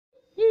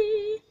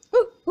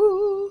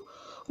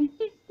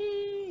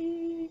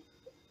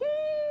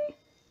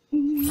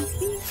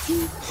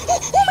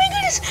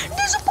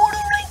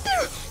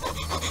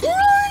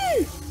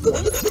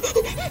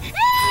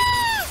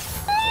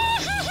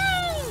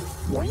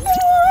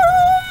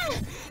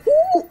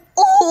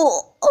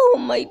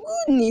my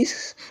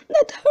goodness,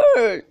 that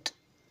hurt.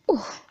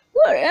 Oh,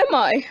 where am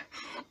I?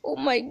 Oh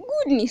my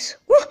goodness.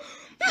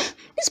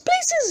 This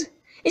place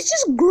it's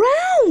just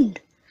ground.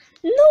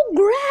 No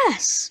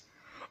grass.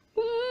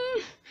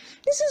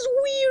 This is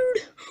weird.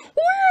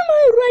 Where am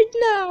I right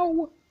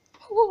now?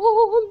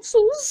 Oh, I'm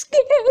so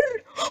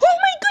scared. Oh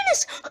my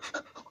goodness.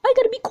 I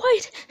gotta be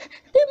quiet.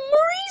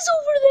 Marie's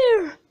over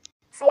there.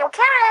 Seu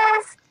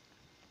Karas!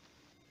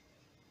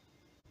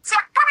 Seu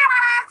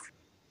Karas!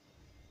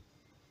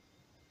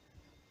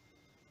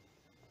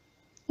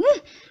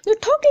 They're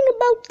talking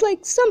about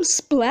like some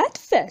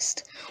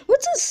Splatfest.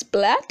 What's a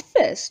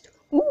Splatfest?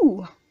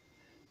 Ooh,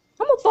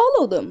 I'm gonna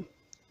follow them.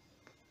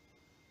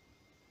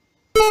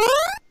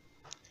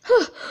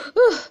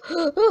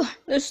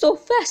 They're so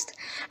fast.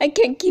 I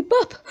can't keep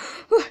up.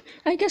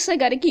 I guess I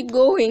gotta keep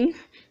going.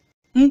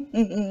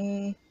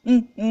 Oh,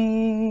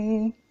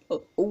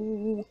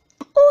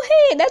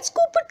 hey, that's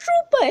Koopa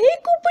Troopa. Hey,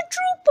 Koopa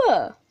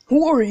Troopa.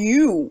 Who are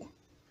you?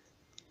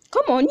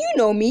 Come on, you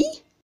know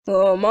me.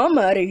 I'm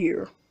out of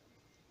here.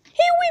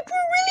 Hey, wait,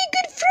 we're really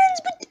good friends,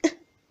 but...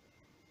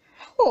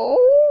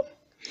 Oh...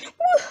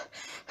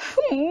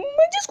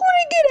 I just want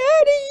to get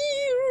out of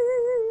here.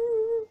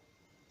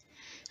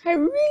 I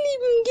really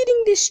am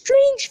getting this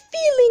strange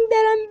feeling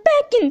that I'm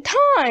back in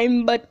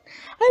time, but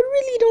I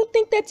really don't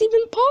think that's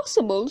even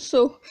possible,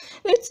 so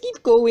let's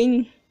keep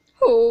going.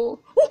 Oh,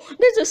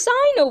 there's a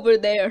sign over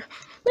there.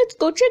 Let's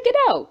go check it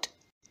out.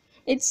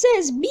 It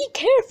says, be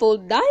careful,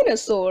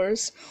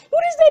 dinosaurs.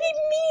 What does that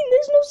even mean?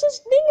 There's no such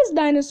thing as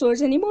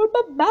dinosaurs anymore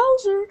but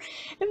Bowser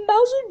and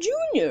Bowser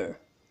Jr.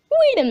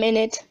 Wait a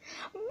minute.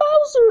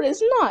 Bowser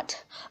is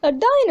not a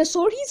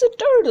dinosaur, he's a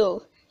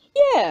turtle.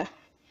 Yeah,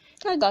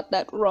 I got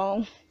that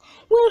wrong.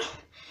 Well,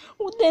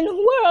 then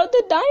where are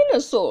the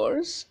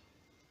dinosaurs?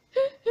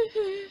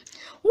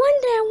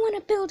 One day I want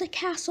to build a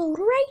castle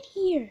right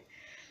here.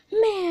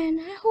 Man,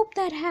 I hope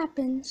that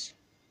happens.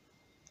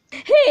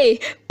 Hey,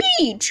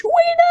 Peach,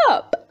 wait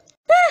up!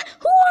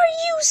 Who are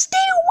you?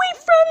 Stay away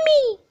from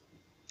me!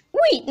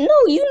 Wait,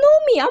 no, you know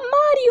me. I'm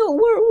Mario.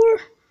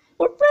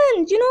 We're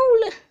friends, you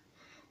know.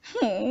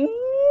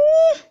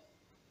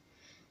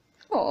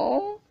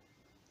 Oh,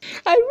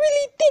 I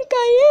really think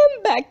I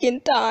am back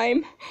in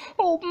time.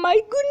 Oh my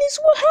goodness,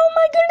 well, how am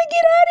I gonna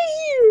get out of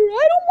here?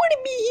 I don't want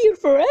to be here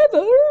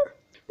forever.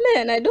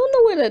 Man, I don't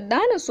know where the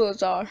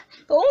dinosaurs are.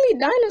 The only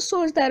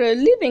dinosaurs that are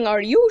living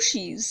are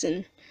Yoshis,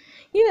 and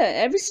yeah,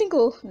 every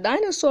single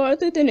dinosaur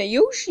other than a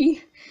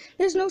Yoshi,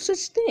 there's no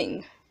such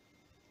thing.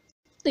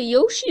 The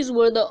Yoshis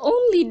were the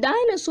only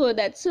dinosaur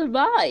that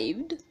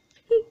survived.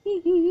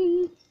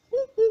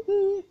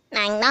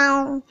 I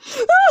know.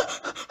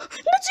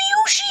 That's a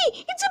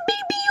Yoshi! It's a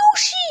baby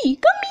Yoshi!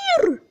 Come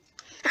here!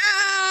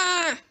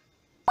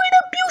 Wait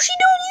up, Yoshi,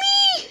 don't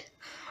leave!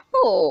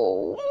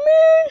 Oh,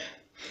 man.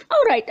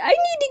 Alright, I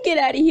need to get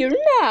out of here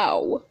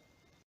now.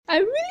 I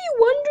really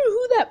wonder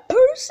who that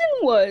person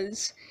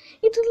was.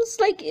 It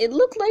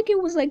looked like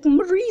it was like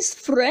Marie's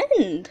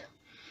friend.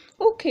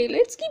 Okay,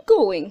 let's keep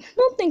going.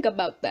 Don't think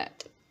about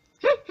that.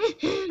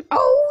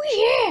 Oh,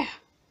 yeah.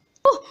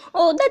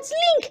 Oh, that's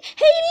Link.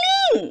 Hey,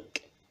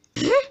 Link.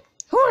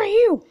 Who are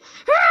you?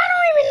 I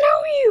don't even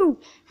know you.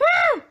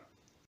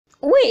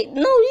 Wait,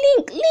 no,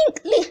 Link.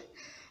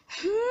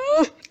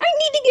 I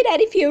need to get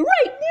out of here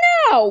right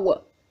now.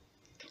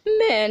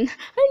 Man,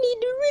 I need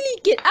to really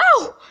get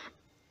out.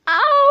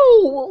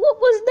 Ow! What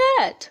was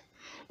that?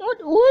 What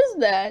was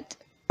that?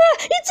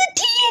 It's a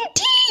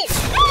TNT!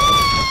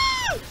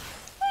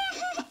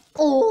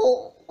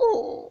 Oh.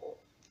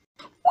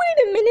 Wait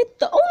a minute,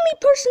 the only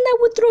person that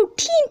would throw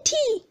TNT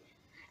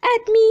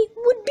at me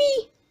would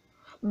be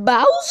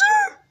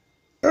Bowser?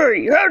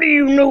 Hey, how do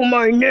you know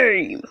my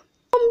name?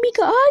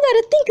 Because I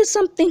gotta think of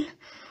something.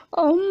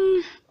 I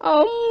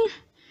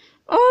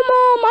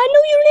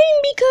know your name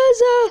because,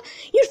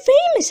 you're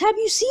famous. Have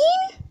you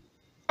seen?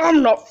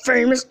 I'm not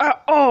famous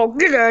at all.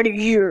 Get out of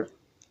here.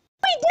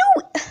 Wait, no.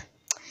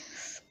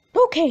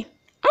 Okay,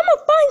 I'm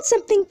gonna find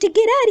something to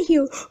get out of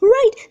here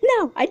right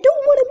now. I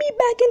don't want to be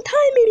back in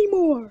time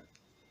anymore.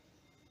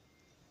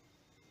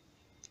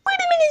 Wait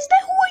a minute, is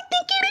that who I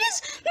think it is?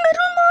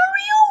 Metal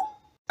Mario?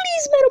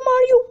 Please, Metal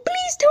Mario,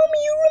 please tell me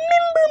you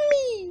remember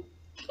me.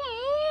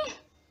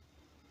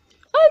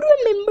 I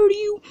remember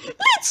you.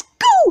 Let's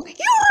go!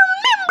 You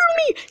remember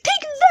me!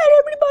 Take that,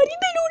 everybody!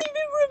 They don't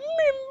even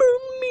remember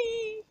me.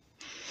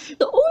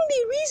 The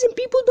only reason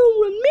people don't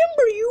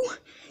remember you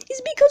is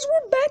because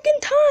we're back in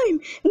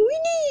time and we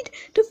need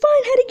to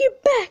find how to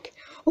get back,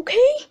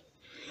 okay?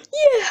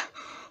 Yeah,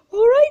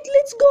 alright,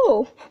 let's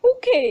go.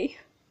 Okay.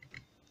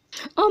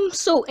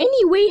 So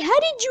anyway, how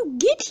did you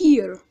get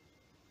here?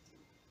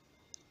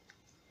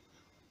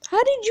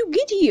 How did you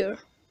get here?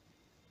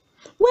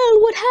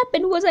 Well, what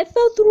happened was I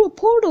fell through a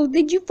portal.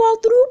 Did you fall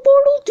through a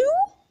portal too?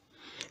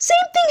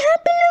 Same thing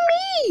happened to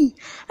me.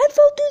 I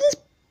fell through this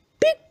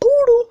big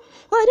portal.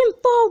 Well, I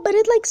didn't fall, but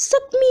it like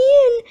sucked me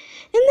in.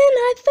 And then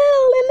I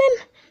fell, and then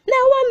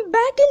now I'm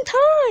back in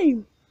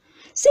time.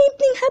 Same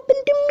thing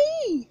happened to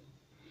me.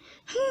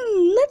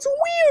 That's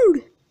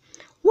weird.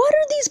 Why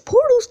do these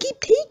portals keep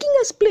taking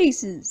us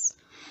places?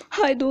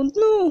 I don't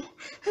know.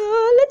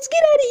 Let's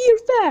get out of here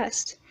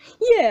fast.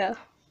 Yeah.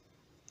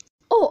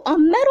 Oh,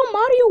 Metal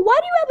Mario, why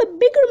do you have a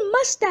bigger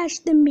mustache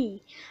than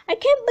me? I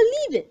can't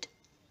believe it.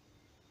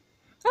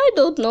 I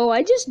don't know,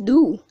 I just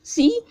do.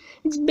 See?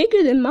 It's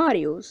bigger than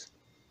Mario's.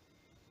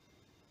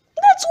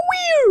 That's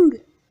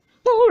weird!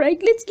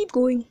 Alright, let's keep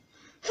going.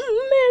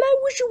 Man, I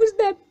wish it was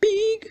that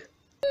big.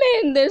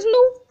 Man, there's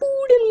no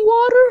food and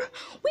water.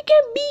 We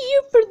can't be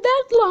here for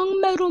that long,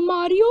 Metal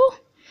Mario.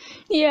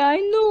 Yeah, I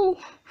know.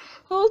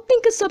 I'll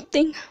think of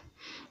something.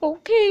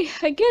 Okay,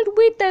 I can't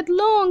wait that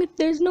long if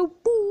there's no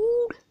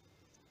food.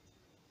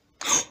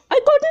 I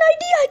got an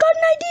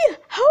idea!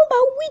 How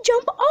about we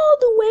jump all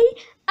the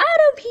way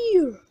out of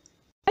here?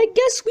 I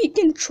guess we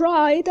can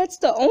try. That's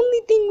the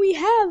only thing we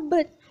have,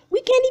 but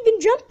we can't even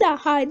jump that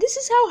high. This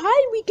is how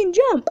high we can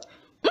jump.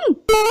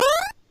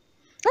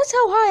 That's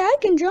how high I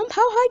can jump.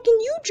 How high can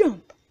you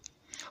jump?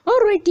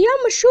 Alrighty, I'm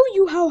gonna show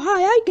you how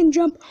high I can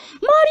jump.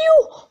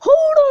 Mario,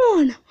 hold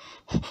on.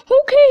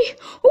 Okay,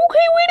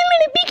 wait a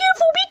minute. Be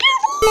careful, be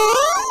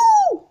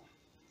careful.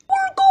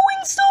 We're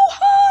going so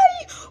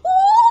high.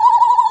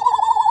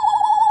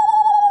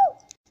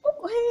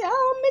 Okay,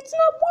 it's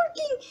not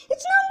working.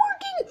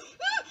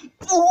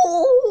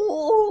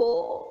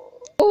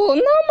 Oh,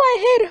 now my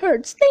head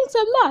hurts. Thanks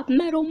a lot,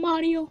 Metal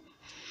Mario.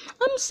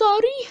 I'm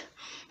sorry.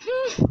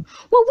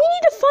 Well, we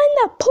need to find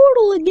that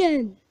portal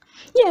again.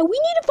 Yeah, we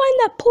need to find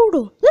that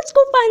portal. Let's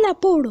go find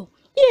that portal.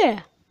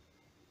 Yeah.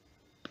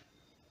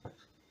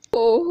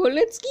 Oh,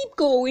 let's keep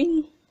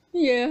going.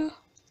 Yeah.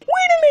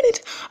 Wait a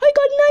minute. I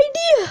got an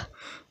idea.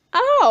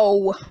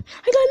 Ow.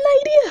 I got an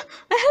idea.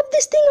 I have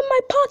this thing in my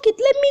pocket.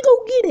 Let me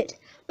go get it.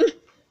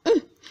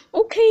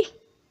 Okay.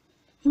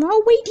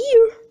 I'll wait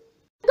here.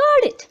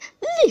 Got it.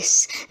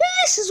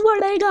 This is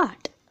what I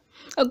got.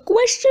 A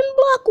question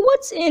block.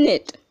 What's in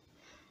it?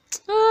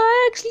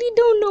 I actually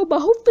don't know, but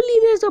hopefully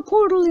there's a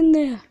portal in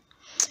there.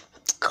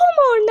 Come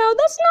on now,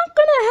 that's not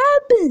gonna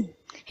happen.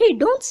 Hey,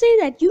 don't say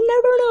that. You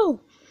never know.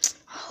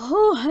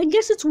 Oh, I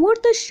guess it's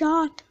worth a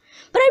shot.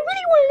 But I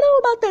really want to know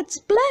about that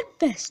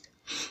Splatfest.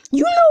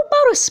 You know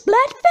about a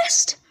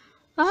Splatfest?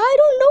 I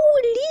don't know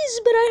what it is,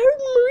 but I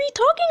heard Marie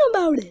talking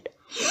about it.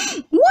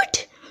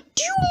 What?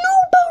 Do you know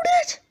about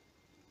it?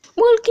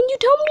 Well, can you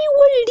tell me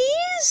what it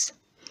is?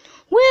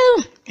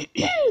 Well,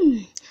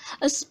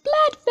 a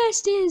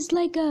Splatfest is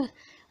like a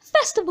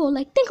festival,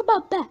 like think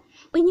about that.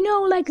 But you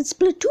know, like it's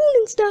Splatoon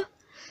and stuff.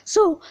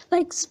 So,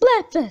 like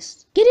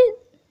Splatfest. Get it?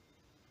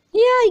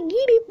 Yeah, I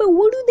get it, but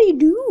what do they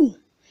do?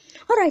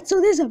 Alright,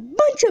 so there's a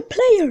bunch of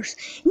players,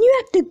 and you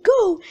have to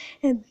go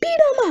and beat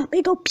them up.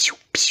 They go pew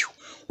pew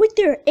with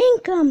your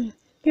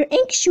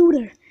ink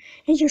shooter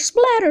and your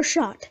splatter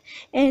shot.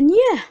 And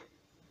yeah,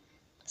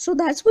 so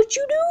that's what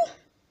you do?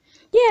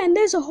 Yeah, and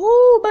there's a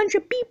whole bunch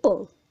of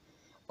people.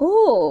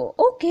 Oh,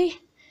 okay.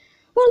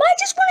 Well, I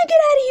just want to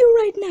get out of here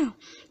right now.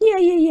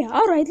 Yeah.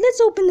 Alright,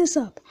 let's open this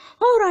up.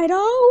 Alright,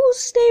 I'll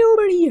stay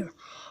over here.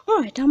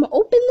 Alright, I'm gonna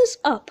open this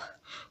up.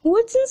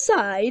 What's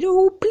inside?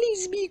 Oh,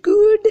 please be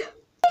good.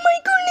 Oh my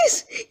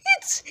goodness!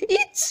 It's!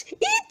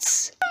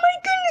 Oh my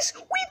goodness!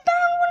 We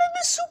found one of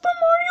the Super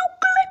Mario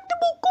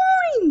collectible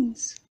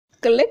coins!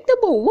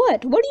 Collectible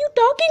what? What are you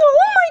talking about?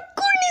 Oh my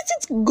goodness,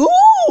 it's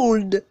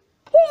gold!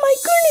 Oh my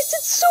goodness,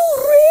 it's so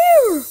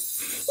rare!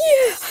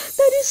 Yeah,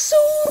 that is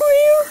so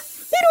rare!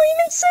 They don't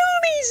even sell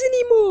these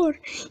anymore!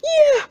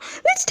 Yeah,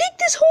 let's take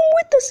this home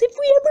with us if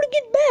we ever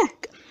get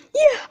back!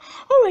 Yeah,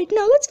 alright,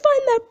 now let's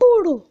find that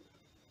portal.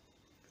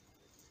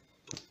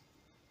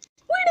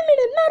 Wait a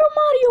minute, Metal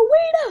Mario,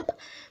 wait up!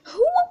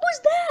 What was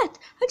that?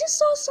 I just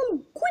saw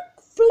some quick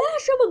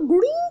flash of a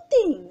green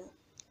thing.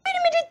 Wait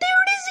a minute,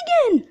 there it is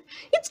again!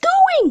 It's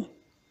going!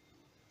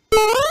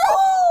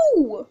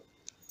 Oh!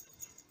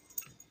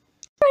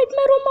 Alright,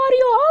 Metal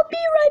Mario, I'll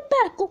be right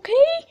back,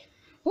 okay?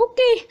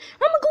 Okay,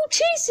 I'm gonna go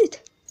chase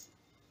it.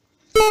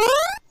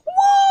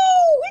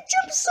 Whoa! It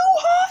jumped so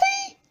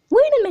high!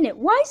 Wait a minute,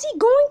 why is he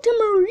going to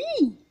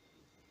Marie?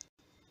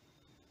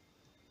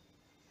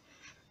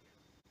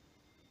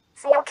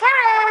 See you,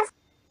 Karis.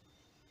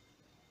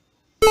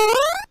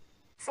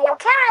 See you,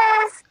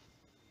 Karis.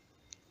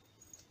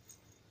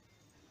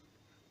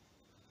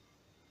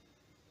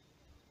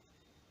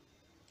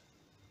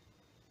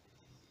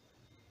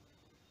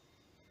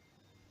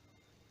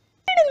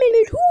 Wait a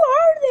minute, who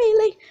are they?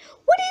 Like,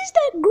 what is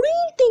that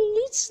green thing?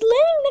 It's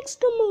laying next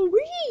to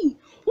Marie.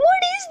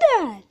 What is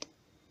that?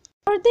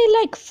 Are they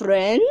like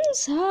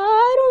friends?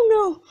 I don't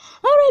know.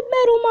 Alright,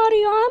 Metal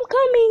Mario, I'm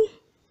coming.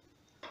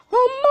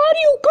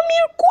 Mario, come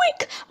here quick!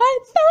 I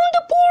found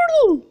a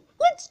portal!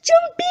 Let's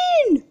jump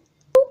in!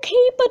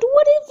 Okay, but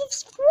what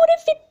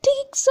if it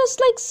takes us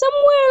like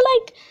somewhere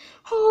like...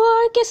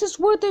 Oh, I guess it's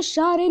worth a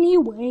shot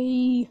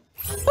anyway.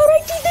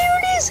 Alrighty, there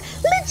it is!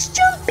 Let's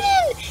jump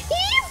in!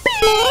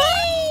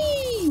 Yippee!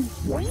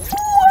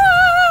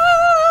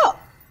 Wow!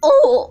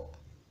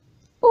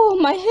 Oh,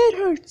 my head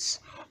hurts.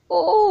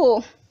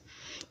 Oh.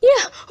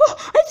 Yeah,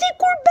 I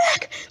think we're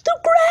back. The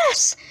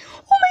grass.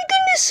 Oh my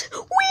goodness,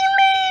 we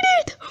made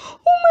it.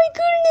 Oh my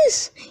goodness.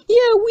 this?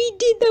 Yeah, we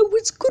did. That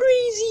was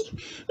crazy.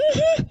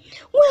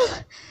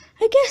 Well,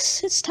 I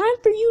guess it's time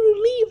for you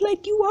to leave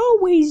like you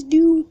always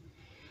do.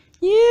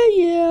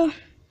 Yeah.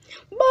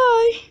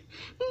 Bye.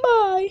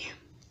 Bye.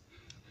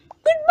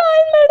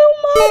 Goodbye, Meadow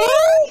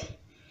Mouse.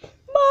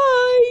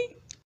 Bye.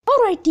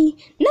 Alrighty,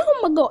 now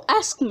I'm gonna go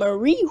ask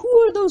Marie who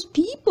are those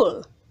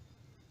people.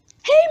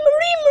 Hey,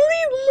 Marie.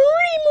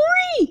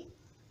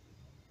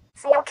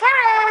 Seal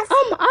Karis.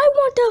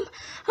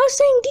 I was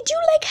saying, did you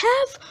like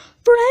have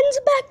friends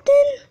back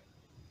then?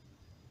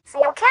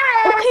 Seal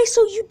Karis. Okay,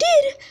 so you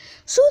did.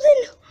 So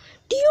then,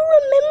 do you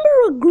remember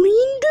a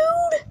green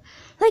dude?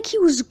 Like he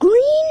was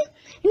green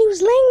and he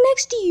was laying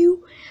next to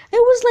you.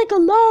 It was like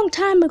a long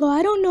time ago.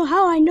 I don't know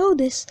how I know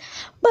this.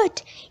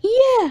 But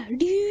yeah,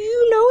 do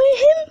you know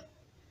him?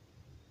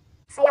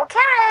 Seal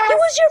Karis. He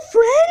was your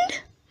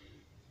friend?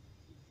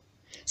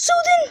 So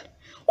then,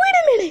 wait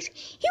a minute.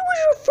 He was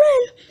your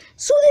friend.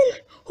 So then,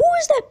 who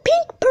is that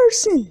pink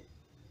person?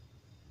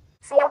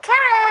 Seal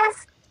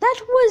Karis. That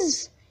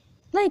was,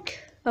 like,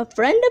 a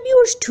friend of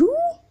yours too?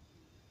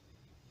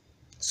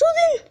 So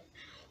then,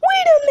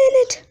 wait a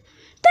minute.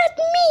 That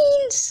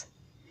means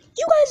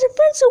you guys are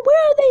friends, so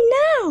where are they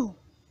now?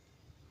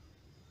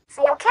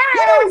 Seal You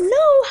Karis. don't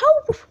know how.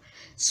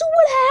 So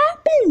what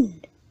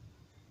happened?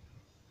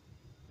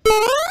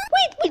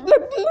 Wait, Maria,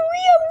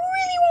 I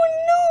really want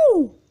to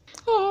know.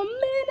 Oh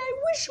man, I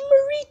wish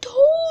Marie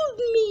told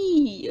me.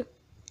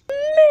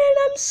 Man,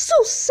 I'm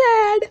so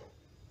sad.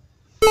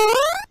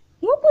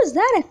 What was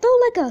that? I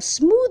felt like a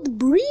smooth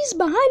breeze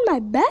behind my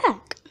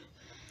back.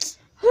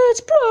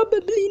 It's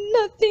probably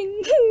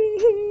nothing.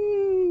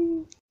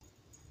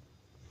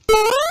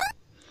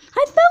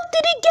 I felt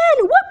it again.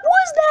 What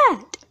was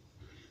that?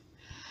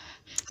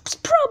 It's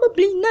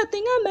probably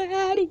nothing. I'm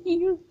out of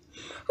here.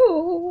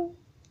 Oh.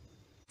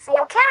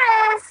 Seal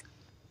Karis.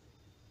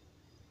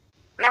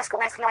 Mask.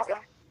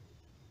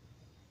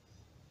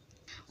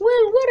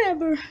 Well,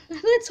 whatever.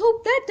 Let's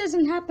hope that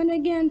doesn't happen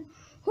again.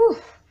 Whew,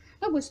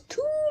 that was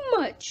too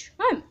much.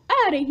 I'm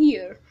out of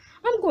here.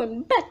 I'm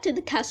going back to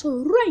the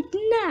castle right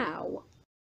now.